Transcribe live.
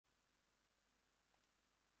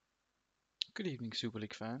Good evening, Super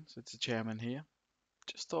League fans. It's the chairman here.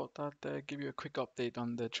 Just thought I'd give you a quick update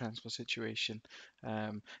on the transfer situation.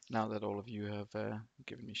 Now that all of you have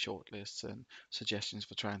given me shortlists and suggestions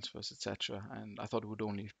for transfers, etc., and I thought it would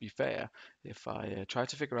only be fair if I try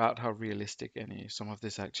to figure out how realistic any some of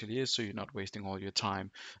this actually is, so you're not wasting all your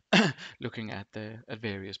time looking at the at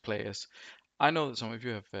various players. I know that some of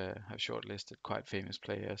you have shortlisted quite famous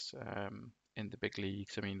players in the big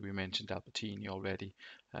leagues. I mean, we mentioned Albertini already,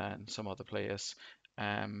 and some other players.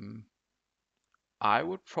 Um, I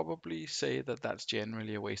would probably say that that's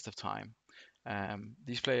generally a waste of time.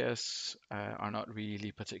 These players are not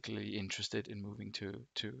really particularly interested in moving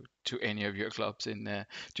to any of your clubs in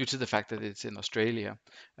due to the fact that it's in Australia.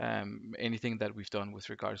 Anything that we've done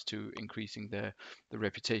with regards to increasing the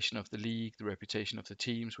reputation of the league, the reputation of the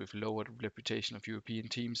teams, we've lowered the reputation of European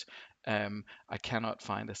teams. I cannot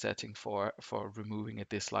find a setting for removing a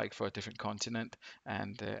dislike for a different continent,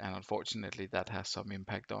 and unfortunately that has some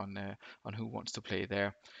impact on who wants to play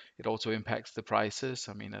there. It also impacts the prices.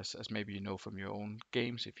 I mean, as maybe you know from your own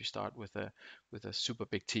games, if you start with a super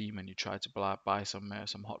big team and you try to buy some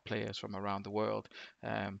hot players from around the world,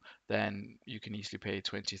 um, then you can easily pay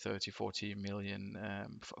 20, 30, 40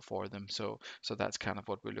 million for them. So that's kind of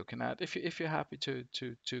what we're looking at. If you're happy to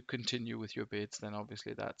continue with your bids, then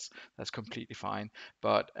obviously that's completely fine.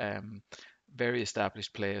 But very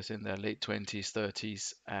established players in their late 20s,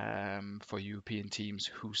 30s for European teams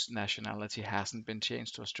whose nationality hasn't been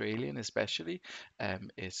changed to Australian, especially,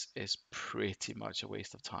 is pretty much a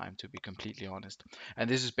waste of time, to be completely honest. And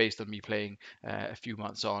this is based on me playing a few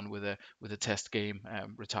months on with a test game,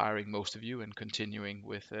 retiring most of you and continuing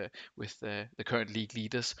with the current league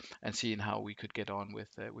leaders and seeing how we could get on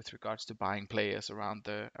with regards to buying players around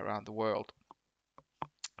the world.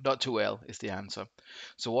 Not too well is the answer.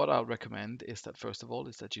 So what I'll recommend is that first of all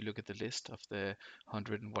is that you look at the list of the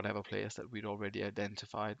 100 and whatever players that we'd already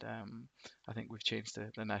identified. I think we've changed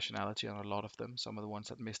the nationality on a lot of them. Some of the ones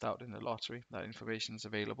that missed out in the lottery. That information is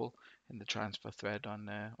available in the transfer thread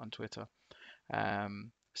on Twitter.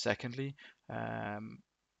 Secondly, um,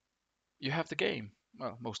 you have the game.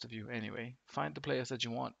 Well, most of you anyway. Find the players that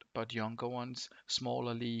you want, but younger ones,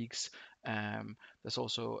 smaller leagues. There's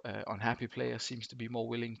also unhappy players seems to be more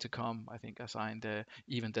willing to come. I think I signed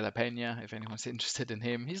even De La Peña. If anyone's interested in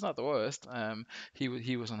him, he's not the worst.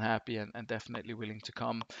 He was unhappy and definitely willing to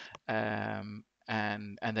come.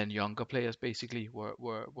 And then younger players basically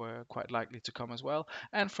were quite likely to come as well,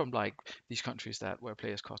 and from like these countries that where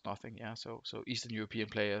players cost nothing. Yeah, so Eastern European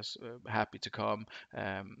players happy to come,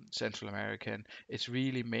 Central American. It's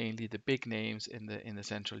really mainly the big names in the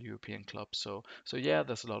Central European clubs. So yeah,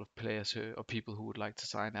 there's a lot of players who or people who would like to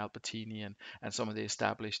sign Albertini and some of the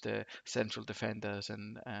established central defenders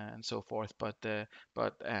and so forth. But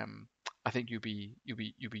I think you'd be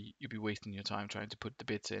wasting your time trying to put the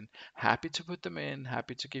bids in. Happy to put them in,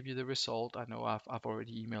 happy to give you the result. I know I've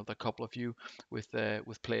already emailed a couple of you with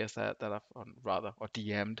players that I've rather or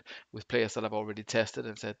DM'd with players that I've already tested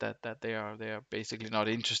and said that they are basically not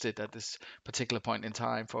interested at this particular point in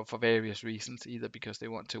time for various reasons, either because they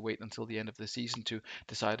want to wait until the end of the season to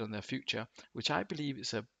decide on their future, which I believe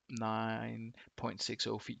is a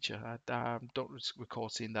 9.60 feature. I don't recall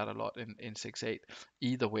seeing that a lot in 6.8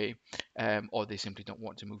 either way, or they simply don't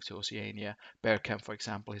want to move to Oceania. Bergkamp, for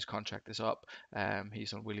example, his contract is up.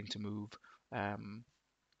 He's unwilling to move. Um,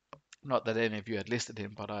 Not that any of you had listed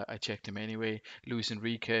him, but I checked him anyway. Luis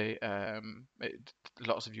Enrique,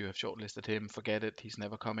 lots of you have shortlisted him. Forget it, he's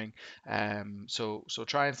never coming. So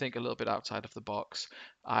try and think a little bit outside of the box.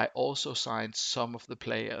 I also signed some of the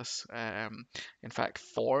players. In fact,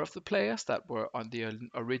 four of the players that were on the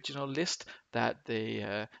original list that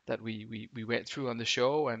we went through on the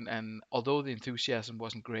show, and although the enthusiasm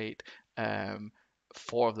wasn't great,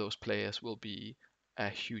 four of those players will be a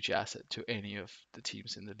huge asset to any of the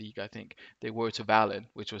teams in the league. I think they were to Valen,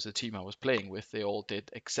 which was the team I was playing with. They all did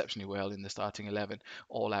exceptionally well in the starting 11,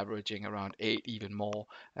 all averaging around 8, even more.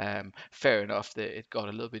 Fair enough that it got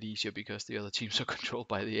a little bit easier because the other teams are controlled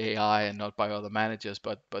by the AI and not by other managers.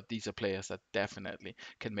 But these are players that definitely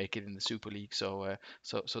can make it in the Super League. So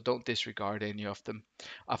don't disregard any of them.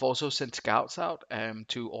 I've also sent scouts out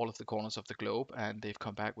to all of the corners of the globe, and they've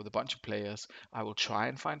come back with a bunch of players. I will try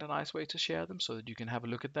and find a nice way to share them so that you can have a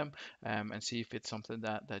look at them and see if it's something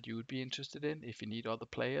that you would be interested in, if you need other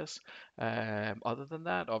players. Other than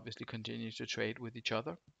that, obviously continue to trade with each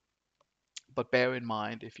other. But bear in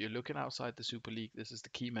mind, if you're looking outside the Super League, this is the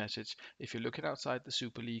key message. If you're looking outside the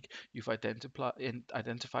Super League, you've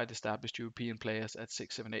identified established European players at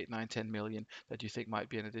 6, 7, 8, 9, 10 million that you think might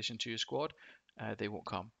be an addition to your squad. They won't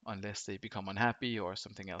come unless they become unhappy or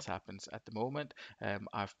something else happens. At the moment,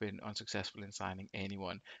 I've been unsuccessful in signing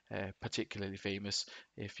anyone particularly famous.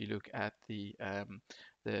 If you look at the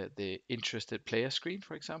interested player screen,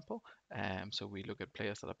 for example, so we look at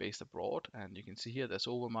players that are based abroad, and you can see here there's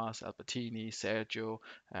Overmars, Albertini, Sergio.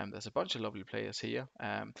 There's a bunch of lovely players here.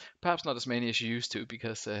 Perhaps not as many as you used to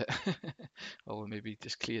because, or we'll maybe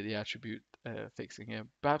just clear the attribute fixing here.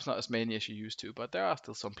 Perhaps not as many as you used to, but there are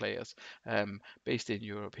still some players based in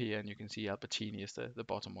Europe here, and you can see Albertini is the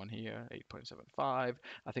bottom one here, 8.75.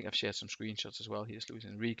 I think I've shared some screenshots as well. Here's Luis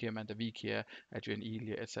Enrique, Mandavikia, Adrian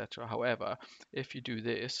Elia, etc. However, if you do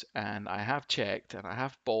this, and I have checked and I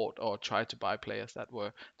have bought or tried to buy players that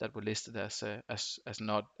were listed as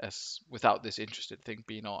not as without this interested thing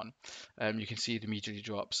being on, you can see it immediately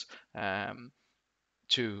drops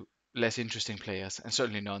to less interesting players, and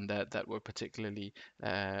certainly none that were particularly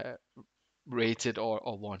uh, rated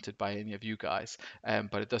or wanted by any of you guys.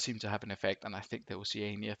 But it does seem to have an effect, and I think the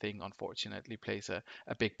Oceania thing unfortunately plays a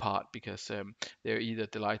big part because they're either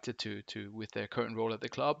delighted to with their current role at the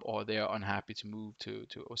club, or they are unhappy to move to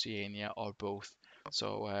Oceania, or both.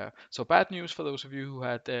 So bad news for those of you who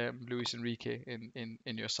had Luis Enrique in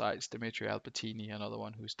your sides. Dimitri Albertini, another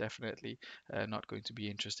one who's definitely not going to be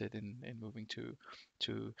interested in moving to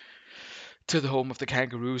to the home of the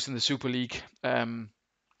Kangaroos in the Super League.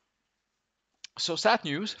 So sad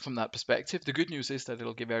news from that perspective. The good news is that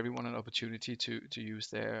it'll give everyone an opportunity to use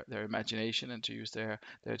their imagination and to use their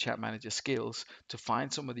chat manager skills to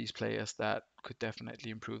find some of these players that could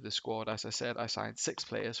definitely improve the squad. As I said, I signed 6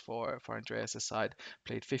 players for Andreas' side,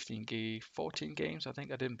 played 14 games. I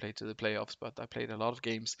think I didn't play to the playoffs, but I played a lot of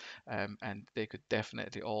games, and they could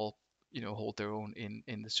definitely all hold their own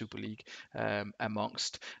in the Super League,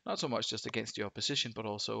 amongst not so much just against the opposition, but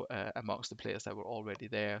also amongst the players that were already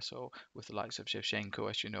there. So with the likes of Shevchenko,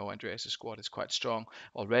 as you know, Andreas' squad is quite strong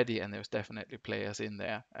already, and there's definitely players in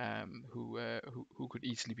there who could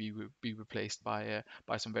easily be replaced by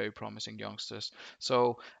some very promising youngsters.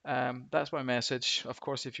 So that's my message. Of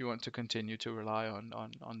course, if you want to continue to rely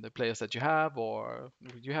on the players that you have, or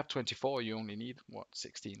you have 24, you only need what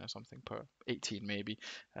 16 or something per 18 maybe.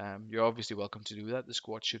 You're obviously welcome to do that. The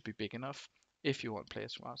squad should be big enough. If you want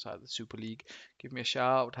players from outside the Super League, give me a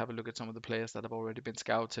shout. Have a look at some of the players that have already been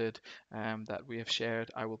scouted, that we have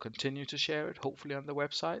shared. I will continue to share it, hopefully on the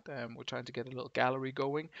website. We're trying to get a little gallery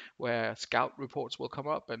going where scout reports will come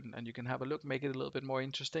up, and you can have a look, make it a little bit more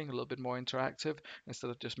interesting, a little bit more interactive,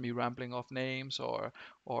 instead of just me rambling off names or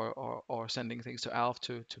sending things to Alf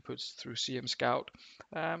to put through CM Scout,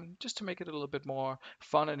 just to make it a little bit more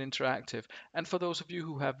fun and interactive. And for those of you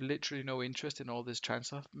who have literally no interest in all this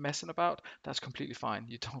transfer messing about, that's completely fine.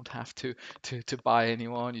 You don't have to buy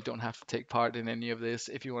anyone. You don't have to take part in any of this.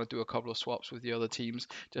 If you want to do a couple of swaps with the other teams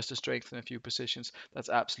just to strengthen a few positions, that's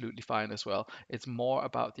absolutely fine as well. It's more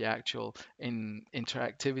about the actual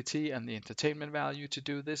interactivity and the entertainment value to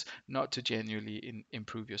do this, not to genuinely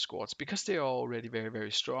improve your squads, because they are already very,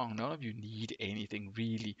 very strong. None of you need anything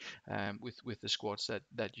really, with the squads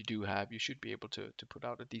that you do have. You should be able to put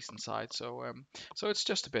out a decent side. So it's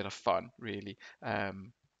just a bit of fun, really.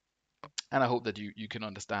 And I hope that you can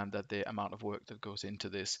understand that the amount of work that goes into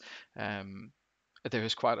this, there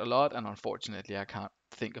is quite a lot, and unfortunately, I can't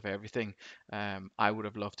think of everything. I would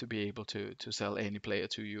have loved to be able to sell any player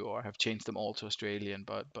to you, or have changed them all to Australian,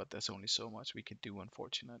 but there's only so much we can do,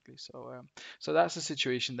 unfortunately. So that's the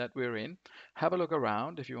situation that we're in. Have a look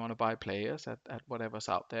around if you want to buy players at whatever's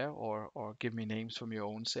out there, or give me names from your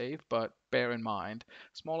own save. But bear in mind,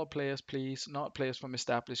 smaller players, please, not players from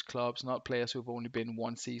established clubs, not players who've only been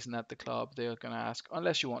one season at the club. They're going to ask,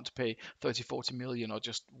 unless you want to pay 30, 40 million, or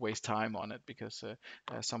just waste time on it, because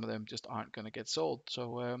some of them just aren't going to get sold.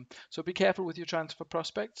 So be careful with your transfer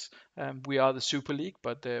prospects. We are the Super League,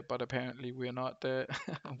 but apparently we're not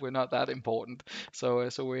we're not that important. So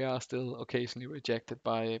we are still occasionally rejected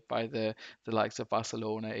by the likes of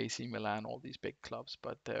Barcelona, AC Milan, all these big clubs.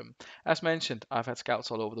 But as mentioned, I've had scouts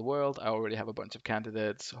all over the world. I already have a bunch of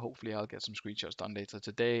candidates. Hopefully, I'll get some screenshots done later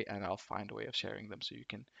today, and I'll find a way of sharing them so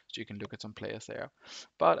you can look at some players there.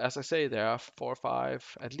 But as I say, there are 4 or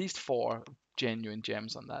 5, at least 4 genuine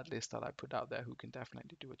gems on that list that I put out there who can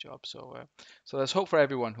definitely do a job. So there's hope for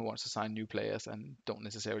everyone who wants to sign new players and don't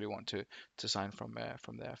necessarily want to sign from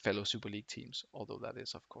their fellow Super League teams, although that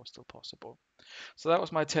is of course still possible. So that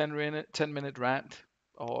was my 10-minute rant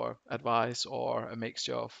or advice or a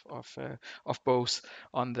mixture of both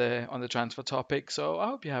on the transfer topic. So I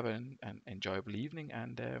hope you have an enjoyable evening,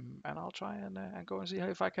 and I'll try and go and see how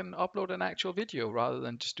if I can upload an actual video rather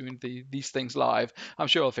than just doing these things live. I'm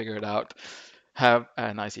sure I'll figure it out. Have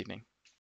a nice evening.